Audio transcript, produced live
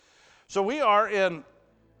So we are in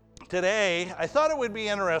today. I thought it would be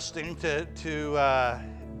interesting to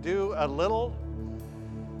do a little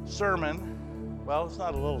sermon. Well, it's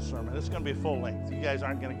not a little sermon. It's going to be full length. You guys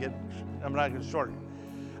aren't going to get. I'm not going to shorten.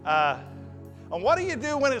 On what do you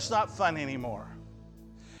do when it's not fun anymore?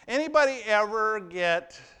 Anybody ever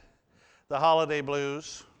get the holiday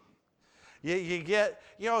blues? You get,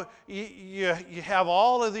 you have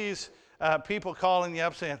all of these people calling you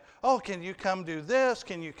up saying, oh, can you come do this?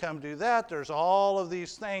 Can you come do that? There's all of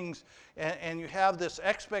these things. And you have this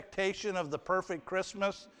expectation of the perfect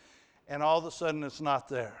Christmas, and all of a sudden it's not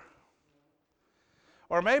there.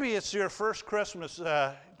 Or maybe it's your first Christmas,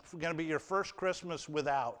 going to be your first Christmas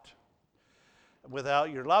without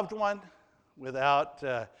your loved one, without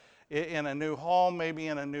in a new home, maybe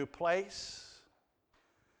in a new place.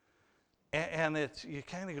 And it's, you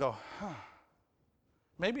kind of go,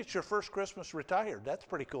 maybe it's your first Christmas retired. That's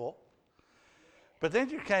pretty cool. But then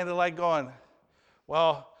you're kind of like going,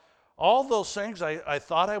 well, all those things I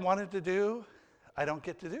thought I wanted to do, I don't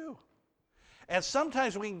get to do. And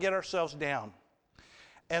sometimes we can get ourselves down.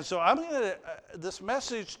 And so I'm going to, this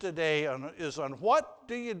message today is on what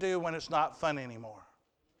do you do when it's not fun anymore?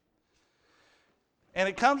 And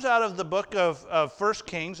it comes out of the book of 1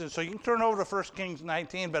 Kings, and so you can turn over to 1 Kings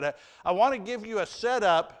 19, but I want to give you a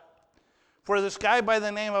setup for this guy by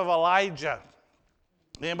the name of Elijah.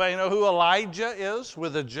 Anybody know who Elijah is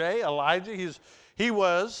with a J? Elijah, he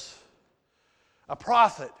was a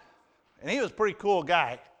prophet, and he was a pretty cool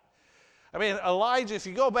guy. I mean, Elijah, if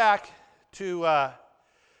you go back to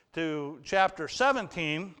chapter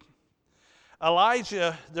 17,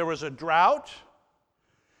 Elijah, there was a drought,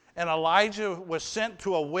 and Elijah was sent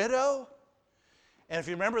to a widow. And if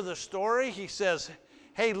you remember the story, he says,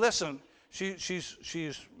 hey, listen,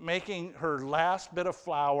 she's making her last bit of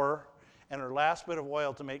flour and her last bit of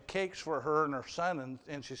oil to make cakes for her and her son.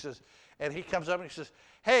 And she says, and he comes up and he says,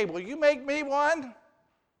 hey, will you make me one?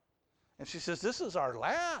 And she says, this is our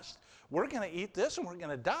last. We're going to eat this and we're going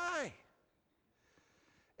to die.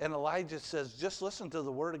 And Elijah says, just listen to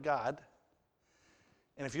the word of God.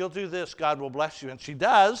 And if you'll do this, God will bless you. And she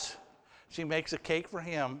does. She makes a cake for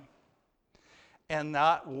him. And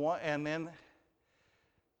then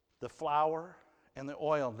the flour and the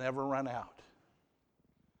oil never run out.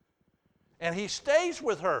 And he stays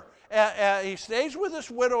with her. He stays with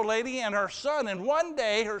this widow lady and her son. And one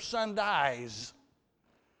day her son dies.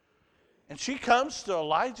 And she comes to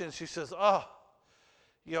Elijah and she says, oh,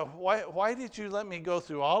 why did you let me go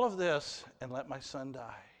through all of this and let my son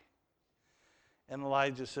die? And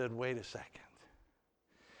Elijah said, wait a second.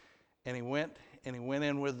 And he went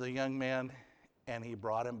in with the young man and he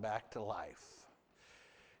brought him back to life.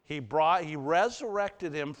 He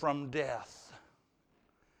resurrected him from death.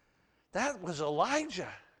 That was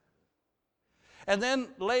Elijah. And then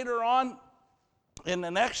later on in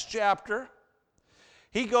the next chapter,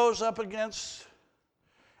 he goes up against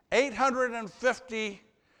 850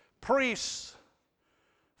 priests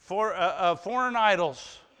for foreign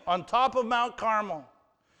idols on top of Mount Carmel.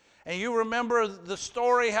 And you remember the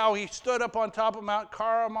story how he stood up on top of Mount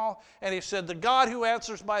Carmel and he said, the God who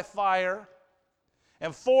answers by fire.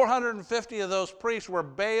 And 450 of those priests were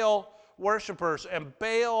Baal worshipers, and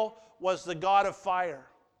Baal was the god of fire.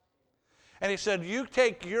 And he said, you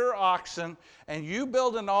take your oxen and you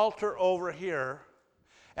build an altar over here,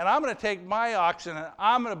 and I'm going to take my oxen and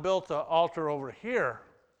I'm going to build the altar over here.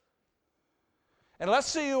 And let's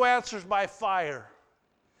see who answers by fire.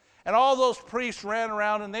 And all those priests ran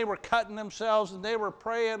around and they were cutting themselves and they were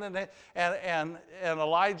praying, and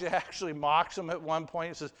Elijah actually mocks them at one point.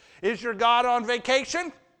 He says, is your God on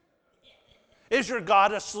vacation? Is your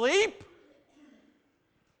God asleep?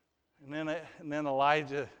 And then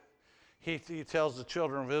Elijah, he tells the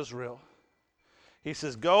children of Israel, he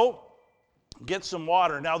says, go get some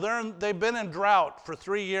water. Now they've been in drought for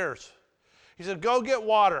 3 years. He said, go get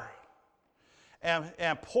water.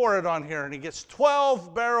 And pour it on here. And he gets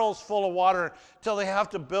 12 barrels full of water until they have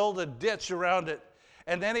to build a ditch around it.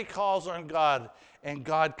 And then he calls on God, and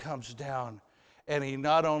God comes down. And he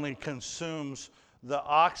not only consumes the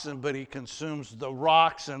oxen, but he consumes the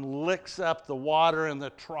rocks and licks up the water in the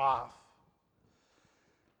trough.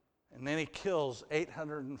 And then he kills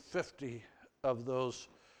 850 of those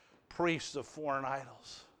priests of foreign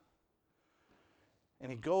idols.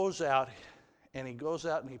 And he goes out and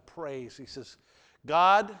he prays. He says,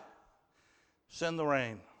 God, send the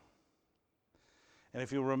rain. And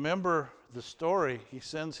if you remember the story, he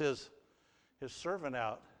sends his servant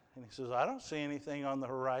out. And he says, I don't see anything on the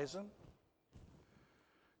horizon.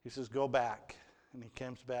 He says, go back. And he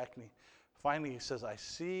comes back and finally he says, I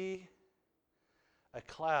see a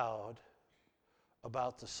cloud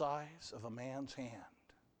about the size of a man's hand.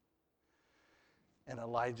 And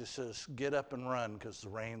Elijah says, get up and run because the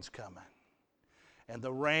rain's coming. And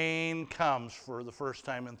the rain comes for the first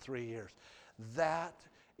time in 3 years. That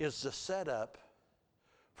is the setup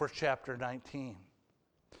for chapter 19.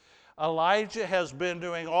 Elijah has been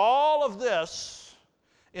doing all of this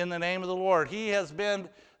in the name of the Lord. He has been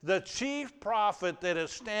the chief prophet that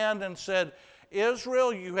has stand and said,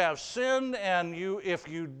 Israel, you have sinned, and if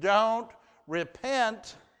you don't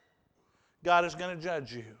repent, God is going to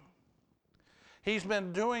judge you. He's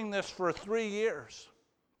been doing this for 3 years.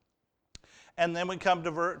 And then we come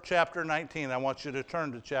to chapter 19. I want you to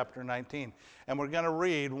turn to chapter 19. And we're going to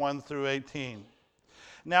read 1 through 18.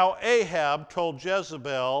 Now Ahab told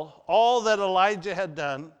Jezebel all that Elijah had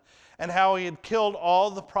done and how he had killed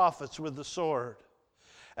all the prophets with the sword.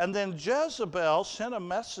 And then Jezebel sent a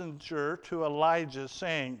messenger to Elijah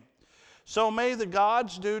saying, so may the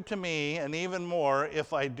gods do to me, and even more,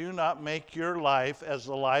 if I do not make your life as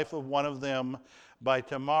the life of one of them by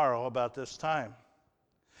tomorrow about this time.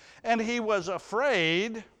 And he was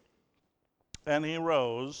afraid, and he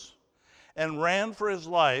rose and ran for his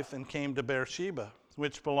life and came to Beersheba,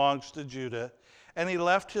 which belongs to Judah, and he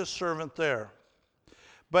left his servant there.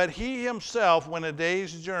 But he himself went a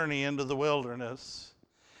day's journey into the wilderness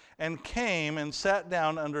and came and sat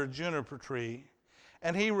down under a juniper tree,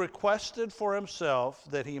 and he requested for himself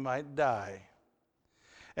that he might die.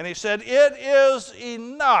 And he said, it is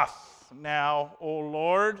enough now, O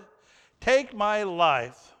Lord, take my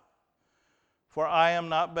life, for I am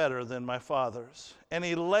not better than my fathers. And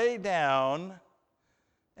he lay down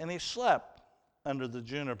and he slept under the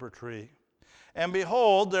juniper tree. And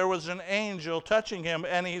behold, there was an angel touching him,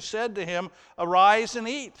 and he said to him, arise and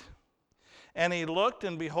eat. And he looked,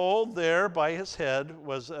 and behold, there by his head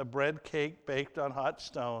was a bread cake baked on hot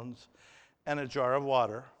stones and a jar of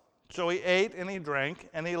water. So he ate and he drank,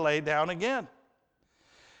 and he lay down again.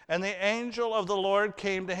 And the angel of the Lord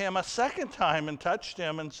came to him a second time and touched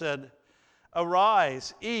him and said,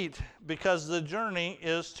 arise, eat, because the journey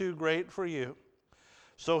is too great for you.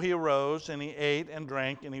 So he arose and he ate and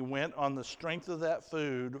drank, and he went on the strength of that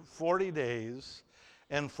food 40 days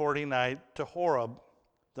and 40 nights to Horeb,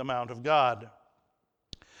 the mount of God.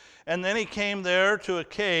 And then he came there to a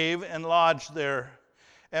cave and lodged there.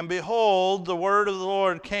 And behold, the word of the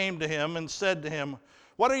Lord came to him and said to him,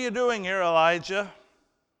 what are you doing here, Elijah?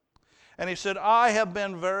 And he said, I have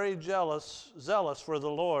been very zealous for the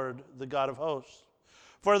Lord, the God of hosts.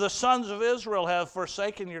 For the sons of Israel have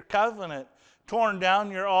forsaken your covenant, torn down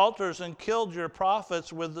your altars, and killed your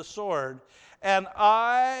prophets with the sword. And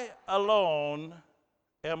I alone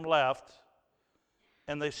am left,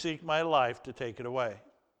 and they seek my life to take it away.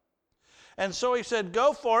 And so he said,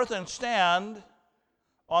 go forth and stand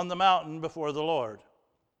on the mountain before the Lord.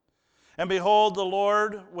 And behold, the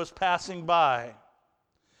Lord was passing by.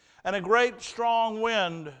 And a great strong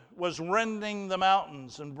wind was rending the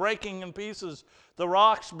mountains and breaking in pieces the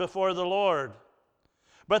rocks before the Lord.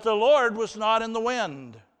 But the Lord was not in the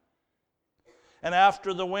wind. And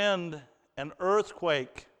after the wind, an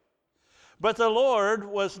earthquake. But the Lord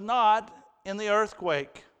was not in the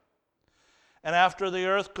earthquake. And after the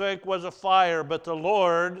earthquake was a fire, but the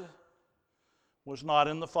Lord was not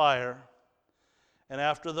in the fire. And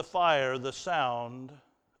after the fire, the sound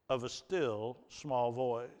of a still small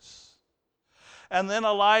voice. And then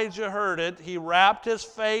Elijah heard it. He wrapped his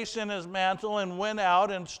face in his mantle and went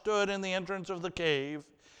out and stood in the entrance of the cave.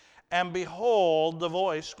 And behold, the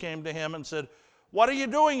voice came to him and said, what are you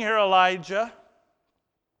doing here, Elijah?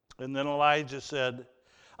 And then Elijah said,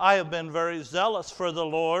 I have been very zealous for the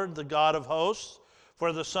Lord, the God of hosts,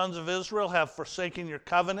 for the sons of Israel have forsaken your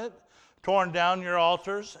covenant, torn down your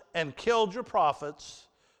altars, and killed your prophets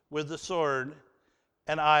with the sword,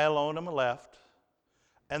 and I alone am left,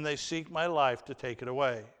 and they seek my life to take it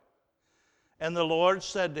away. And the Lord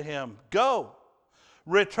said to him, go,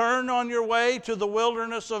 return on your way to the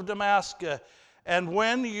wilderness of Damascus, and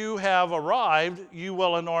when you have arrived, you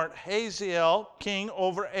will anoint Hazael king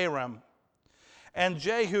over Aram. And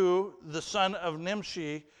Jehu, the son of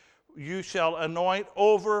Nimshi, you shall anoint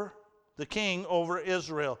over the king over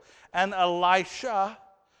Israel. And Elisha,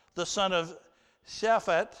 the son of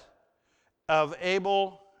Shaphat of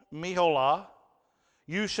Abel Meholah,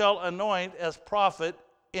 you shall anoint as prophet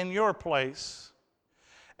in your place.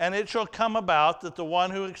 And it shall come about that the one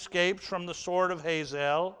who escapes from the sword of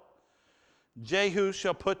Hazael, Jehu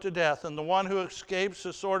shall put to death, and the one who escapes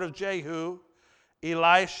the sword of Jehu,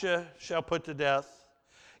 Elisha shall put to death.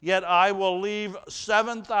 Yet I will leave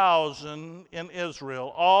 7,000 in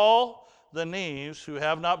Israel, all the knees who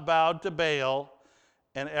have not bowed to Baal,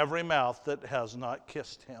 and every mouth that has not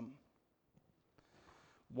kissed him.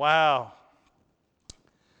 Wow.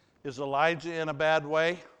 Is Elijah in a bad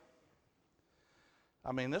way?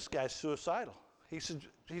 I mean, this guy's suicidal. He said,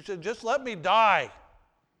 just let me die.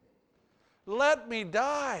 Let me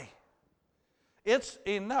die. It's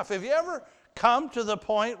enough. Have you ever come to the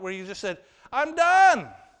point where you just said, I'm done?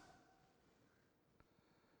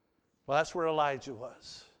 Well, that's where Elijah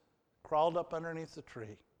was. Crawled up underneath the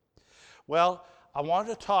tree. Well, I want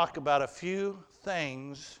to talk about a few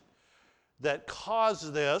things that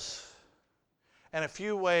cause this and a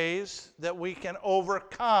few ways that we can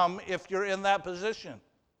overcome if you're in that position.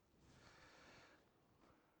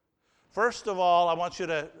 First of all, I want you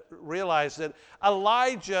to realize that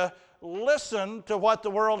Elijah listened to what the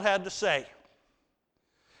world had to say.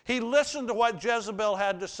 He listened to what Jezebel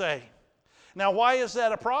had to say. Now, why is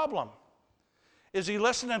that a problem? Is he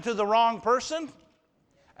listening to the wrong person?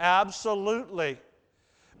 Absolutely.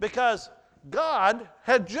 Because God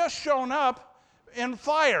had just shown up in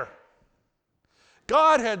fire.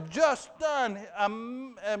 God had just done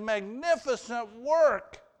a magnificent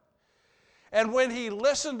work. And when he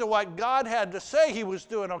listened to what God had to say, he was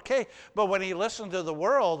doing okay. But when he listened to the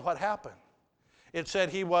world, what happened? It said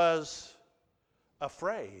he was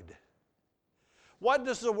afraid. What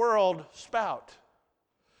does the world spout?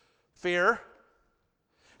 Fear.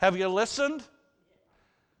 Have you listened?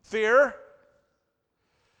 Fear.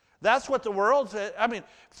 That's what the world said. I mean,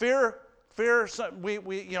 fear.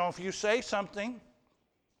 If you say something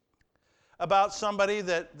about somebody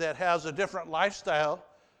that has a different lifestyle,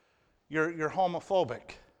 you're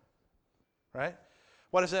homophobic, right?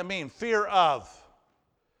 What does that mean? Fear of.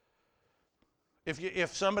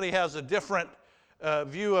 If somebody has a different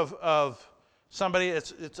view of somebody,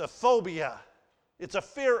 it's a phobia. It's a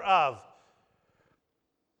fear of.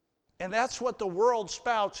 And that's what the world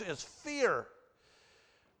spouts is fear.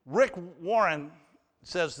 Rick Warren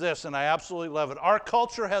says this, and I absolutely love it. Our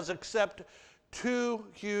culture has accepted two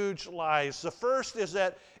huge lies. The first is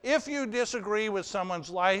that if you disagree with someone's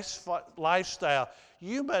lifestyle,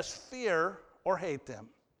 you must fear or hate them.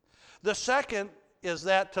 The second is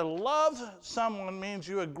that to love someone means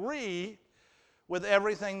you agree with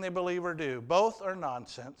everything they believe or do. Both are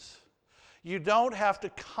nonsense. You don't have to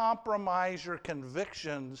compromise your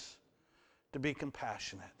convictions to be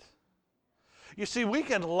compassionate. You see, we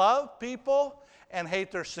can love people and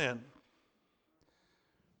hate their sin.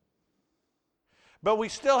 But we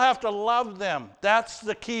still have to love them. That's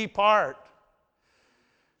the key part.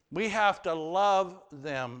 We have to love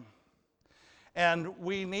them. And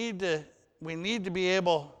we need to be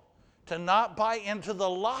able to not buy into the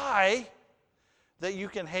lie that you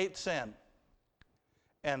can hate sin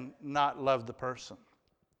and not love the person.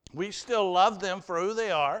 We still love them for who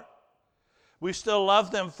they are. We still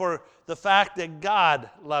love them for the fact that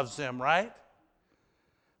God loves them, right?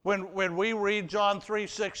 When we read John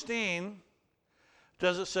 3:16,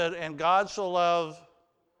 does it say, and God so loved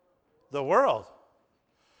the world?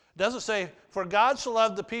 Does it say, for God so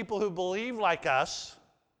loved the people who believe like us,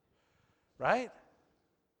 right? It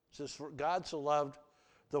says, for God so loved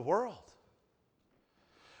the world.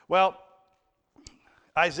 Well,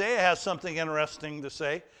 Isaiah has something interesting to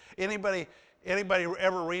say. Anybody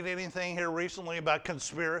ever read anything here recently about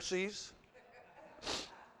conspiracies?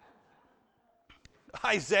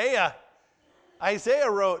 Isaiah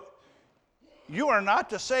wrote, you are not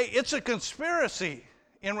to say it's a conspiracy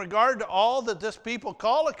in regard to all that this people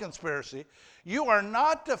call a conspiracy. You are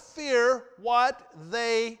not to fear what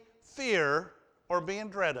they fear or be in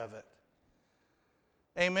dread of it.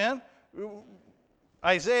 Amen?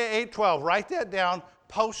 Isaiah 8:12, write that down,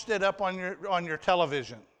 post it up on your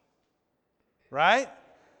television. Right?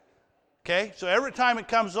 Okay, so every time it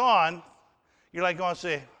comes on, you're like going to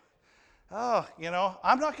say, oh,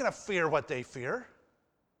 I'm not going to fear what they fear.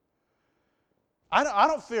 I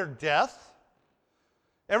don't fear death.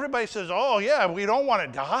 Everybody says, oh, yeah, we don't want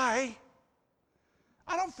to die.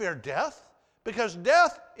 I don't fear death because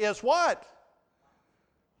death is what?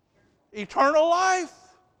 Eternal life.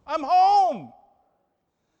 I'm home.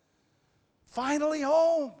 Finally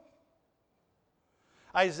home.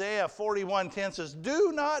 Isaiah 41:10 says,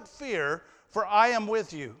 do not fear, for I am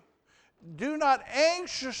with you. Do not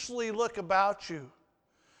anxiously look about you,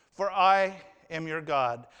 for I am your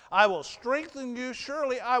God. I will strengthen you.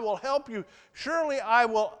 Surely I will help you. Surely I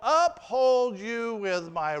will uphold you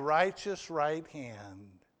with my righteous right hand.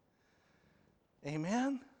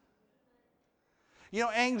 Amen?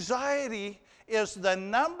 Anxiety is the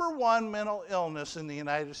 #1 mental illness in the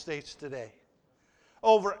United States today.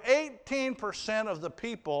 Over 18% of the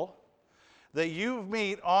people that you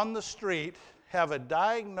meet on the street have a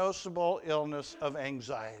diagnosable illness of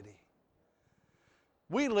anxiety.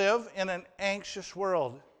 We live in an anxious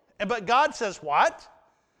world. But God says, what?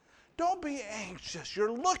 Don't be anxious.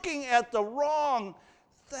 You're looking at the wrong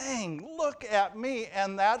thing. Look at me.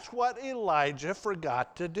 And that's what Elijah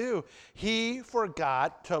forgot to do. He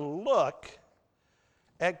forgot to look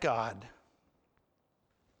at God.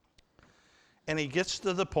 And he gets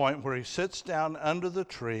to the point where he sits down under the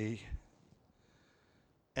tree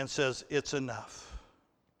and says, it's enough.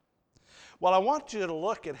 Well, I want you to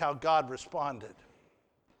look at how God responded.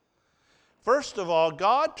 First of all,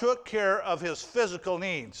 God took care of his physical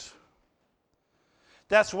needs.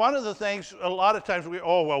 That's one of the things a lot of times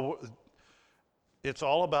it's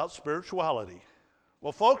all about spirituality.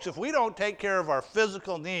 Well, folks, if we don't take care of our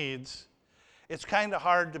physical needs, it's kind of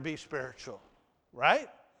hard to be spiritual, right?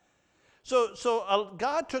 So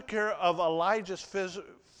God took care of Elijah's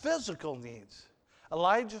physical needs.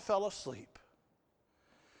 Elijah fell asleep.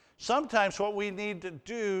 Sometimes what we need to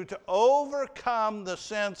do to overcome the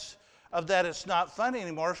sense of that it's not fun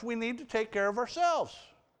anymore is we need to take care of ourselves.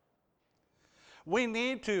 We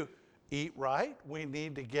need to eat right. We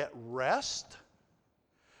need to get rest.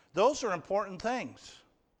 Those are important things.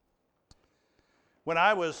 When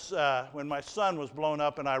my son was blown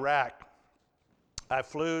up in Iraq, I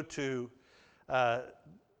flew to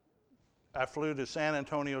San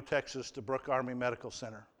Antonio, Texas, to Brooke Army Medical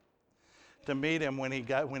Center to meet him when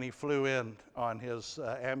he flew in on his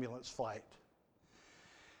ambulance flight.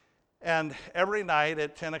 And every night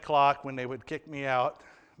at 10 o'clock, when they would kick me out,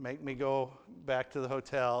 make me go back to the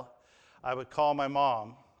hotel, I would call my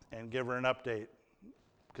mom and give her an update,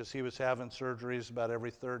 because he was having surgeries about every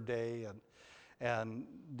third day, and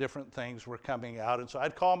different things were coming out. And so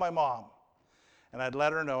I'd call my mom, and I'd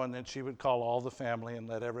let her know, and then she would call all the family and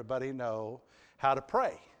let everybody know how to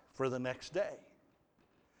pray for the next day.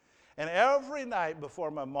 And every night before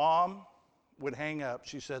my mom would hang up,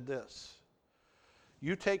 she said this: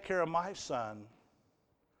 you take care of my son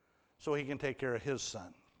so he can take care of his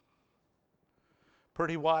son.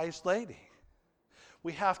 Pretty wise lady.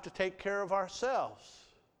 We have to take care of ourselves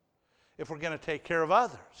if we're going to take care of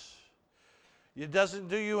others. It doesn't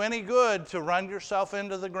do you any good to run yourself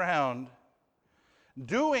into the ground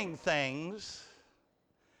doing things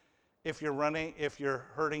if you're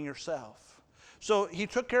hurting yourself. So he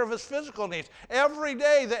took care of his physical needs. Every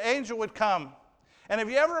day the angel would come. And have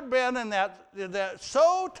you ever been in that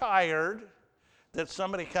so tired that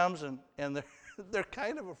somebody comes and they're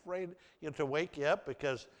kind of afraid to wake you up,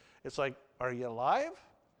 because it's like, are you alive?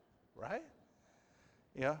 Right?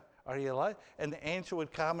 Yeah, are you alive? And the angel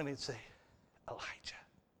would come and he'd say, Elijah,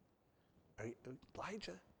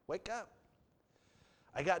 wake up.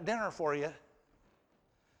 I got dinner for you.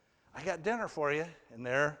 And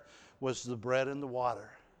there was the bread and the water.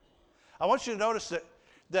 I want you to notice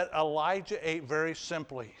that Elijah ate very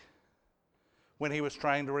simply when he was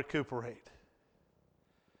trying to recuperate.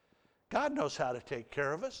 God knows how to take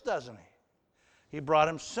care of us, doesn't he? He brought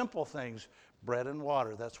him simple things, bread and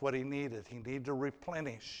water. That's what he needed. He needed to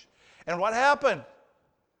replenish. And what happened?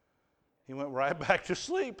 He went right back to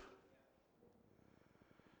sleep.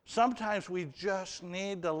 Sometimes we just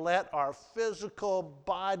need to let our physical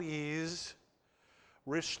bodies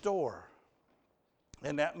restore.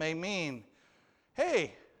 And that may mean,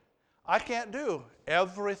 hey, I can't do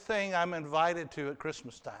everything I'm invited to at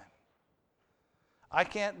Christmas time. I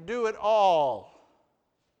can't do it all.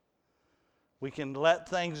 We can let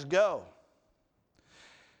things go.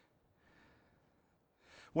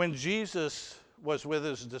 When Jesus was with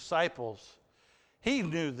his disciples, he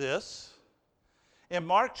knew this. In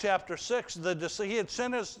Mark chapter 6, he had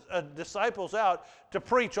sent his disciples out to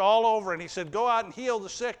preach all over, and he said, go out and heal the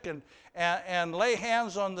sick and lay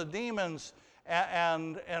hands on the demons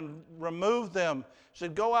and remove them. He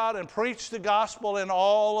said, go out and preach the gospel in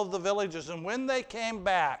all of the villages. And when they came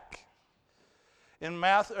back, in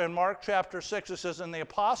Mark chapter 6, it says, and the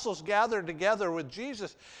apostles gathered together with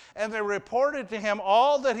Jesus, and they reported to him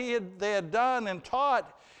all that they had done and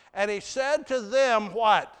taught. And he said to them,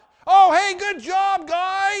 what? Oh, hey, good job,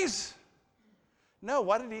 guys. No,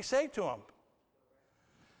 what did he say to them?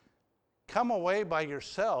 Come away by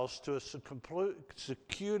yourselves to a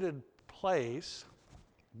secluded place.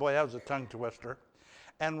 Boy, that was a tongue twister.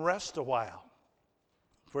 And rest a while.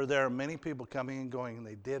 For there are many people coming and going, and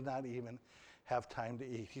they did not even have time to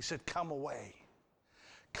eat. He said, come away.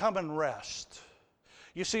 Come and rest.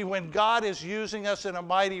 You see, when God is using us in a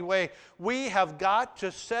mighty way, we have got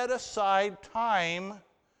to set aside time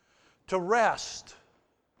to rest.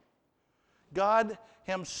 God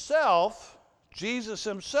himself, Jesus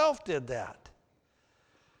himself did that.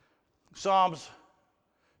 Psalms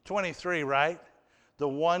 23, right? the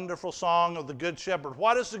wonderful song of the Good Shepherd.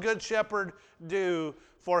 What does the Good Shepherd do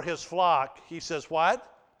for his flock? He says,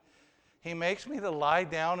 what? He makes me to lie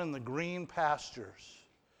down in the green pastures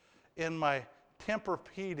in my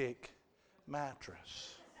Tempur-Pedic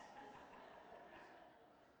mattress.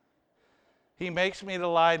 He makes me to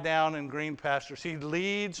lie down in green pastures. He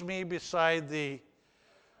leads me beside the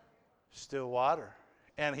still water.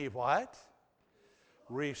 And he what?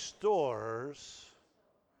 Restores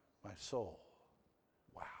my soul.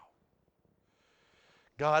 Wow.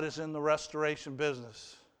 God is in the restoration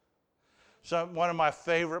business. So one of my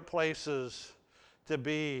favorite places to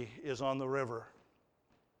be is on the river.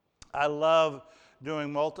 I love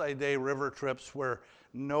doing multi-day river trips where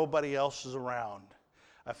nobody else is around.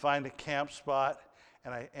 I find a camp spot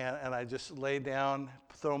and I just lay down,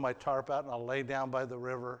 throw my tarp out, and I'll lay down by the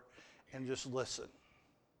river and just listen.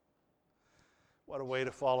 What a way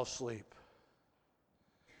to fall asleep.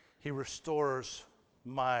 He restores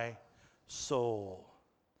my soul.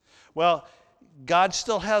 Well, God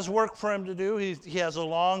still has work for him to do. He has a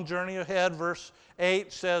long journey ahead. Verse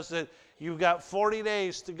 8 says that you've got 40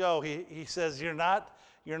 days to go. He says you're not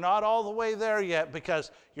all the way there yet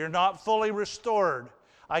because you're not fully restored.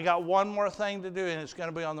 I got one more thing to do, and it's going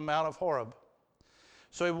to be on the Mount of Horeb.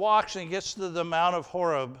 So he walks and he gets to the Mount of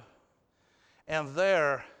Horeb, and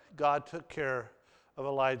there God took care of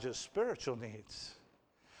Elijah's spiritual needs.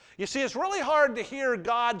 You see, it's really hard to hear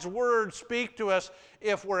God's word speak to us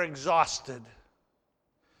if we're exhausted.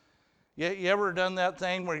 You ever done that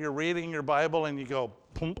thing where you're reading your Bible and you go,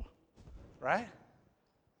 pump, right?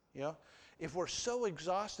 You know, if we're so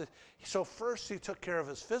exhausted. So first he took care of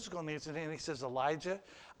his physical needs, and then he says, Elijah,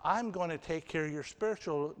 I'm going to take care of your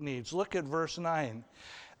spiritual needs. Look at verse 9.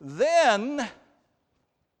 Then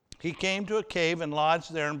he came to a cave and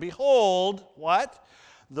lodged there, and behold, what?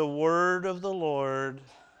 The word of the Lord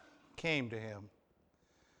came to him.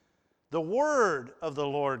 The word of the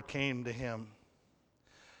Lord came to him.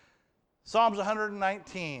 Psalms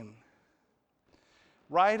 119,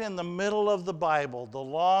 right in the middle of the Bible, the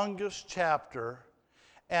longest chapter,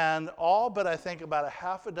 and all but I think about a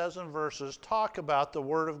half a dozen verses talk about the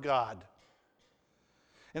Word of God.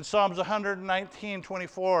 In Psalms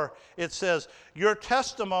 119:24, it says, your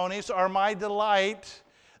testimonies are my delight.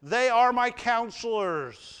 They are my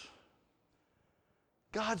counselors.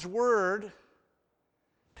 God's Word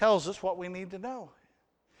tells us what we need to know.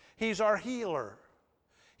 He's our healer.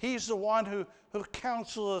 He's the one who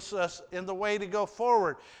counsels us in the way to go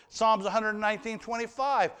forward. Psalms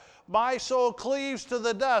 119:25, my soul cleaves to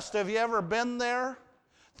the dust. Have you ever been there?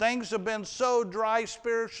 Things have been so dry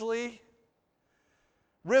spiritually.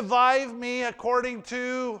 Revive me according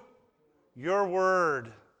to your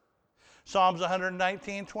word. Psalms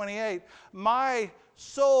 119:28, my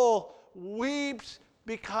soul weeps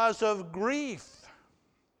because of grief.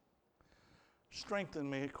 Strengthen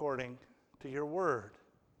me according to your word.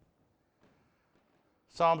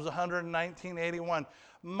 Psalms 119:81,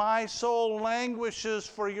 my soul languishes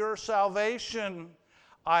for your salvation.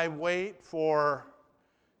 I wait for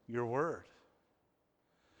your word.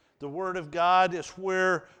 The word of God is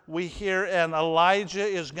where we hear, and Elijah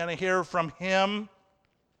is going to hear from him.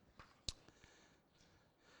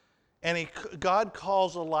 And God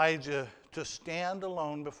calls Elijah to stand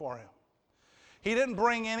alone before him. He didn't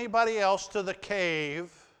bring anybody else to the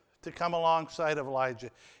cave to come alongside of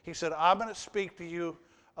Elijah. He said, I'm going to speak to you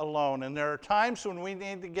alone. And there are times when we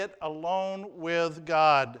need to get alone with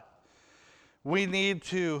God. We need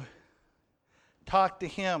to talk to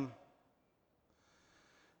him.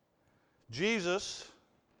 Jesus,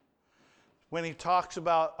 when he talks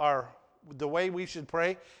about the way we should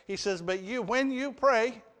pray, he says, but when you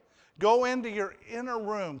pray, go into your inner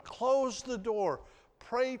room, close the door,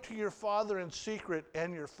 pray to your Father in secret,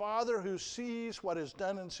 and your Father who sees what is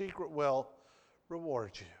done in secret will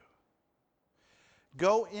reward you.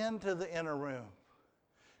 Go into the inner room.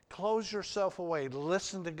 Close yourself away.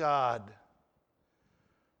 Listen to God.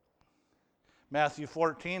 Matthew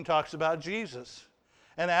 14 talks about Jesus.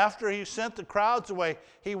 And after he sent the crowds away,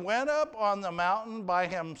 he went up on the mountain by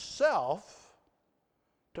himself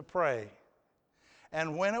to pray.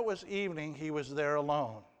 And when it was evening, he was there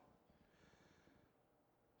alone.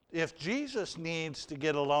 If Jesus needs to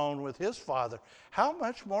get alone with his Father, how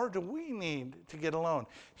much more do we need to get alone?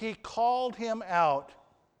 He called him out.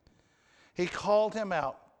 He called him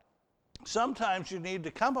out. Sometimes you need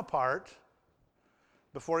to come apart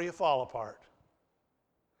before you fall apart.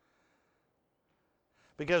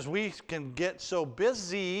 Because we can get so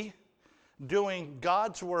busy doing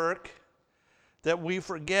God's work that we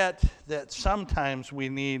forget that sometimes we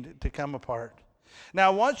need to come apart.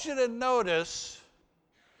 Now, I want you to notice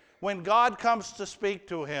when God comes to speak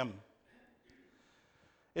to him.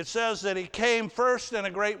 It says that he came first in a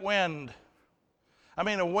great wind. I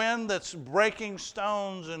mean, a wind that's breaking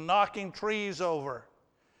stones and knocking trees over.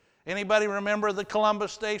 Anybody remember the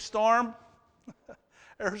Columbus Day storm?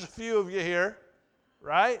 There's a few of you here,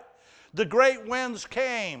 right? The great winds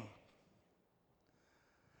came.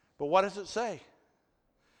 But what does it say?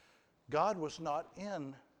 God was not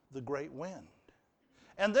in the great wind.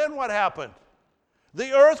 And then what happened?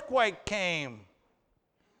 The earthquake came.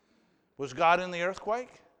 Was God in the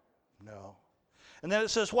earthquake? No. And then it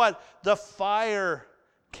says what? The fire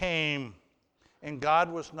came, and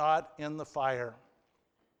God was not in the fire.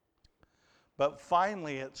 But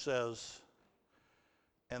finally it says,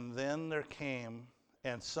 and then there came,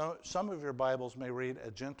 and some of your Bibles may read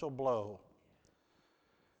a gentle blow,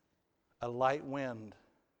 a light wind.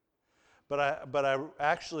 But I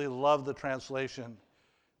actually love the translation,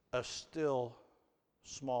 a still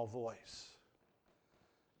small voice.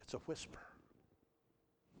 It's a whisper.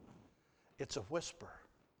 It's a whisper.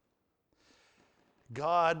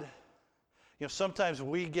 God, sometimes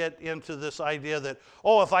we get into this idea that,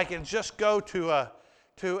 if I can just go to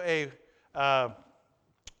a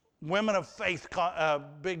women of faith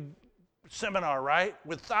big seminar, right,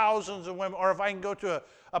 with thousands of women, or if I can go to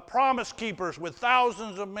a Promise Keepers with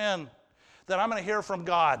thousands of men, that I'm going to hear from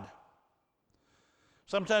God.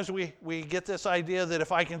 Sometimes we get this idea that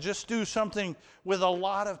if I can just do something with a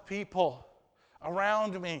lot of people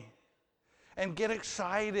around me and get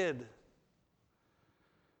excited,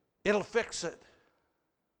 it'll fix it.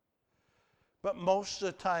 But most of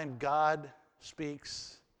the time, God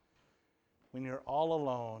speaks when you're all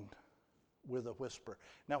alone with a whisper.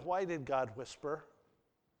 Now, why did God whisper?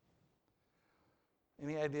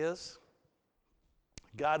 Any ideas?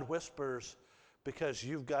 God whispers because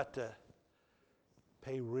you've got to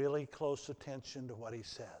pay really close attention to what he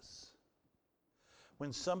says.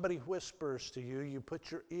 When somebody whispers to you, you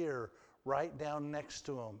put your ear right down next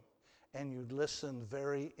to them and you listen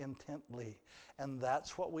very intently. And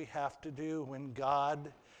that's what we have to do when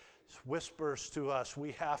God whispers to us.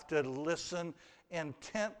 We have to listen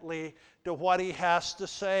intently to what he has to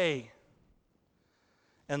say.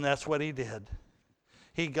 And that's what he did.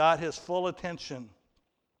 He got his full attention.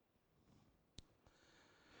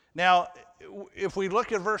 Now, if we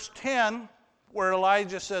look at verse 10, where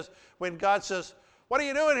Elijah says, when God says, "What are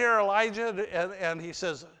you doing here, Elijah?" And he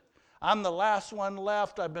says, "I'm the last one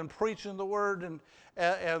left. I've been preaching the word,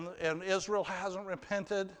 and Israel hasn't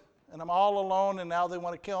repented, and I'm all alone, and now they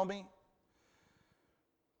want to kill me."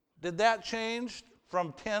 Did that change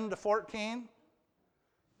from 10 to 14?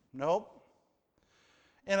 Nope.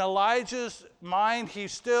 In Elijah's mind,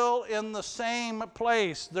 he's still in the same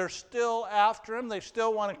place. They're still after him. They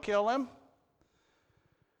still want to kill him.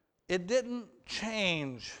 It didn't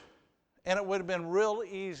change. And it would have been real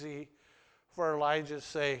easy for Elijah to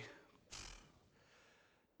say,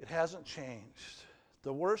 "It hasn't changed."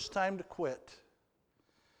 The worst time to quit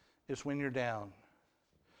is when you're down.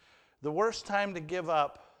 The worst time to give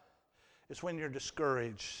up is when you're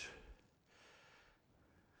discouraged.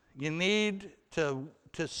 You need to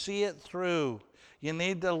see it through. You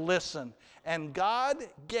need to listen. And God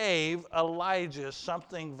gave Elijah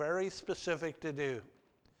something very specific to do.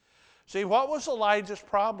 See, what was Elijah's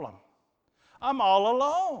problem? I'm all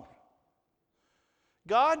alone.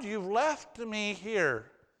 God, you've left me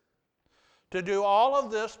here to do all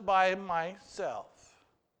of this by myself.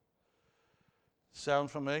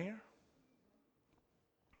 Sound familiar?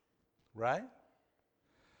 Right?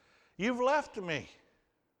 You've left me.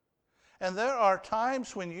 And there are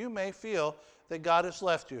times when you may feel that God has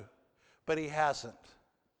left you, but he hasn't.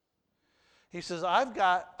 He says, I've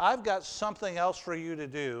got something else for you to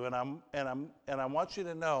do, and I want you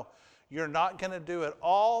to know you're not going to do it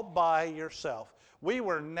all by yourself. We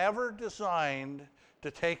were never designed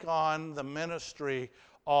to take on the ministry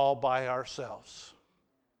all by ourselves.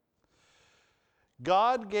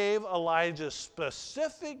 God gave Elijah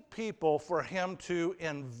specific people for him to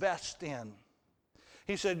invest in.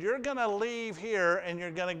 He said, you're going to leave here and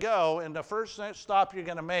you're going to go, and the first stop you're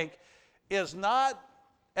going to make is not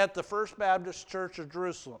at the First Baptist Church of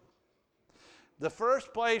Jerusalem. The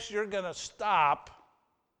first place you're going to stop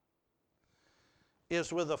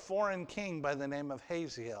is with a foreign king by the name of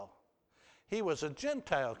Hazael. He was a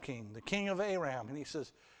Gentile king, the king of Aram. And he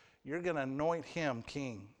says, you're going to anoint him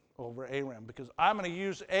king over Aram because I'm going to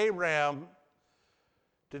use Aram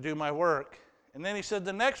to do my work. And then he said,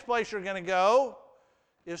 the next place you're going to go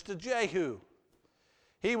is to Jehu.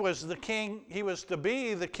 He was the king, he was to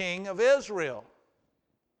be the king of Israel.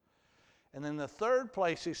 And then the third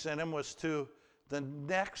place he sent him was to the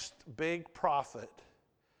next big prophet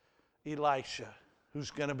Elisha,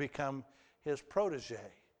 who's going to become his protege.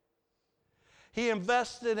 He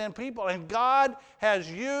invested in people, and God has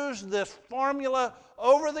used this formula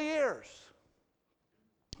over the years.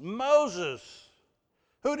 Moses,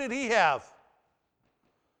 who did he have?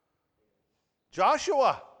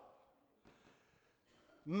 Joshua.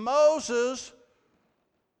 Moses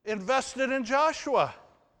invested in Joshua.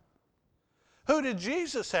 Who did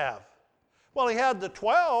Jesus have? Well, he had the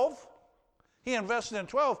 12. He invested in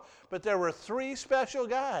 12, but there were 3 special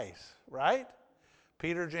guys, right?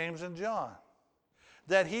 Peter, James, and John,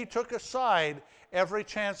 that he took aside every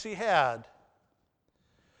chance he had.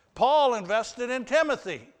 Paul invested in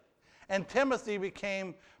Timothy, and Timothy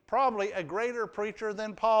became probably a greater preacher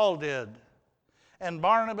than Paul did. And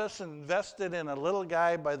Barnabas invested in a little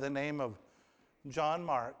guy by the name of John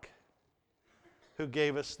Mark, who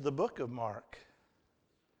gave us the book of Mark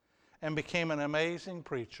and became an amazing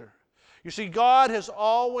preacher. You see, God has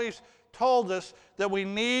always told us that we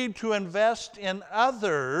need to invest in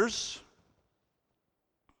others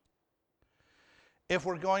if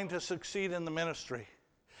we're going to succeed in the ministry.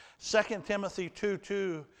 2 Timothy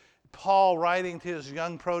 2:2, Paul writing to his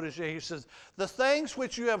young protege, he says, "The things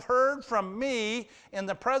which you have heard from me in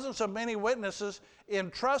the presence of many witnesses,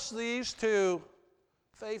 entrust these to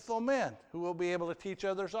faithful men who will be able to teach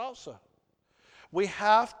others also." We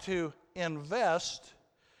have to invest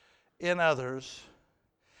in others,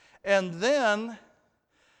 and then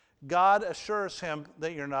God assures him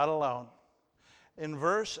that you're not alone. In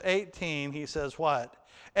verse 18, he says what?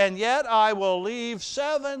 "And yet I will leave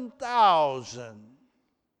 7,000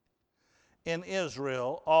 in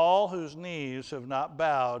Israel, all whose knees have not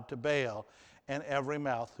bowed to Baal, and every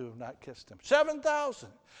mouth who have not kissed him."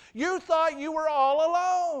 7,000. You thought you were all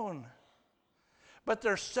alone. But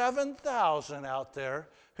there's 7,000 out there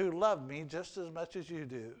who love me just as much as you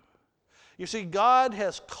do. You see, God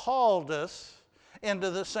has called us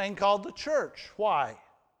into this thing called the church. Why?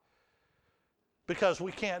 Because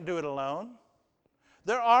we can't do it alone.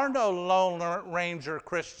 There are no Lone Ranger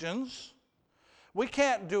Christians. We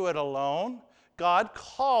can't do it alone. God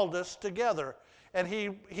called us together, and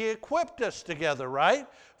He equipped us together, right?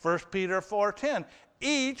 1 Peter 4:10.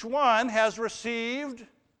 Each one has received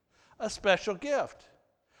a special gift.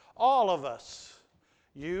 All of us,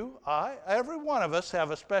 you, I, every one of us have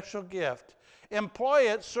a special gift.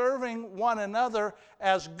 Employ it serving one another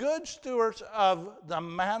as good stewards of the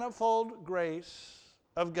manifold grace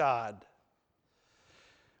of God.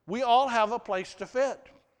 We all have a place to fit.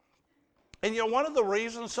 And you know, one of the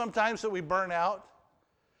reasons sometimes that we burn out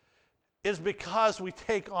is because we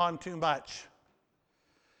take on too much.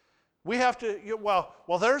 We have to, well,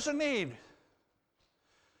 there's a need.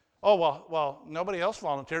 Oh, well, nobody else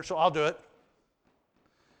volunteered, so I'll do it.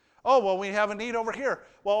 Oh, well, we have a need over here.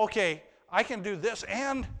 Well, okay, I can do this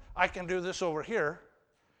and I can do this over here.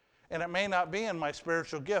 And it may not be in my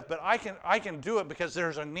spiritual gift, but I can do it because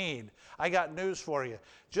there's a need. I got news for you.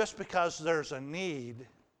 Just because there's a need,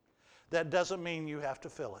 that doesn't mean you have to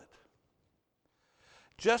fill it.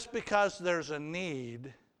 Just because there's a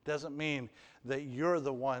need doesn't mean that you're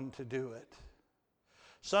the one to do it.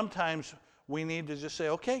 Sometimes we need to just say,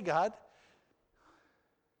 okay, God,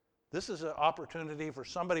 this is an opportunity for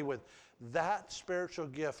somebody with that spiritual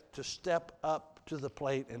gift to step up to the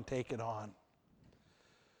plate and take it on.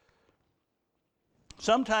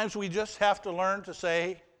 Sometimes we just have to learn to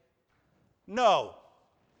say no.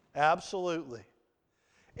 Absolutely.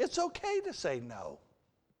 It's okay to say no.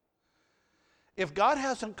 If God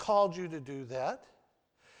hasn't called you to do that,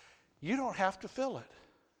 you don't have to fill it.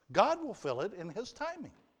 God will fill it in His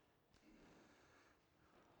timing.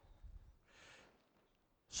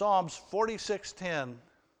 Psalms 46:10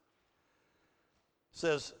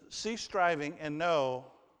 says, "Cease striving and know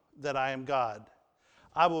that I am God.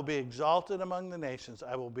 I will be exalted among the nations.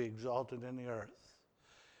 I will be exalted in the earth."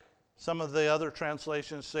 Some of the other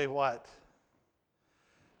translations say what?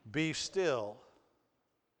 Be still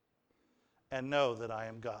and know that I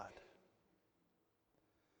am God.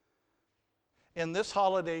 In this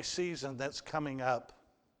holiday season that's coming up,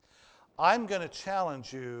 I'm going to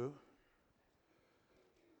challenge you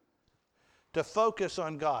to focus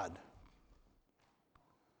on God.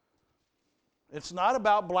 It's not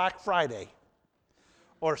about Black Friday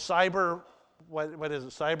or Cyber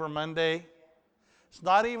Monday. It's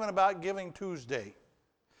not even about Giving Tuesday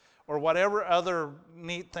or whatever other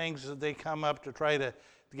neat things that they come up to try to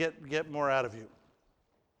get more out of you.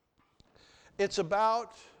 It's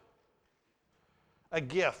about a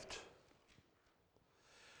gift.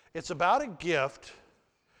 It's about a gift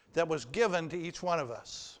that was given to each one of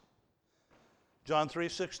us. John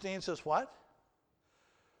 3:16 says what?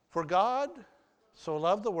 For God so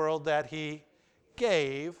loved the world that he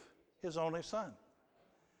gave his only son.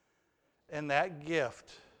 And that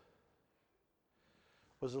gift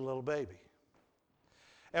was a little baby.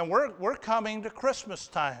 And we're coming to Christmas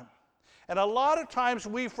time. And a lot of times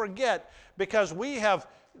we forget because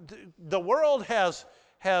the world has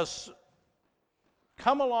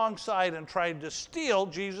come alongside and tried to steal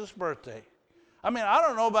Jesus' birthday. I mean, I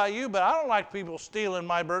don't know about you, but I don't like people stealing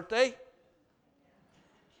my birthday.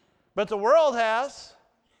 But the world has.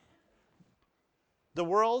 The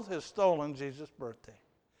world has stolen Jesus' birthday.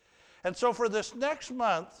 And so for this next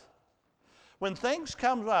month, when things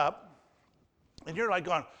come up, and you're like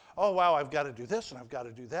going, oh, wow, I've got to do this, and I've got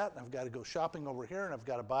to do that, and I've got to go shopping over here, and I've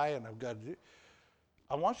got to buy, and I've got to do.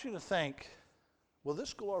 I want you to think, will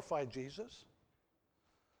this glorify Jesus?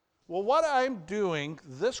 Will what I'm doing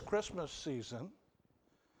this Christmas season,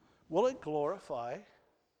 will it glorify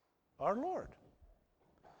our Lord?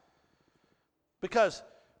 Because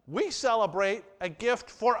we celebrate a gift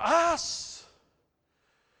for us.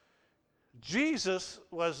 Jesus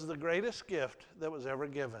was the greatest gift that was ever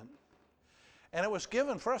given. And it was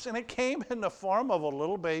given for us, and it came in the form of a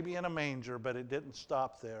little baby in a manger, but it didn't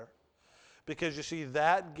stop there. Because you see,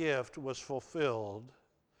 that gift was fulfilled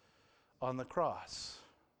on the cross.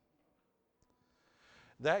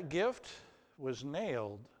 That gift was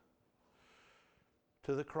nailed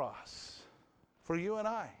to the cross for you and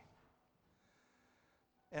I.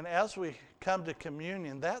 And as we come to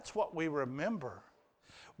communion, that's what we remember.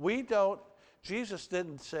 Jesus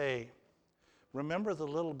didn't say, remember the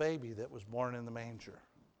little baby that was born in the manger.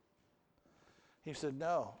 He said,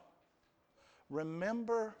 no.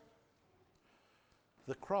 Remember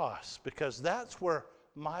the cross, because that's where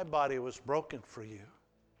my body was broken for you.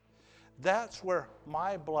 That's where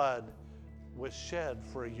my blood was shed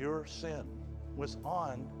for your sin, was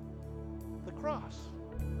on the cross.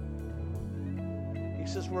 He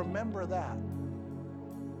says, remember that.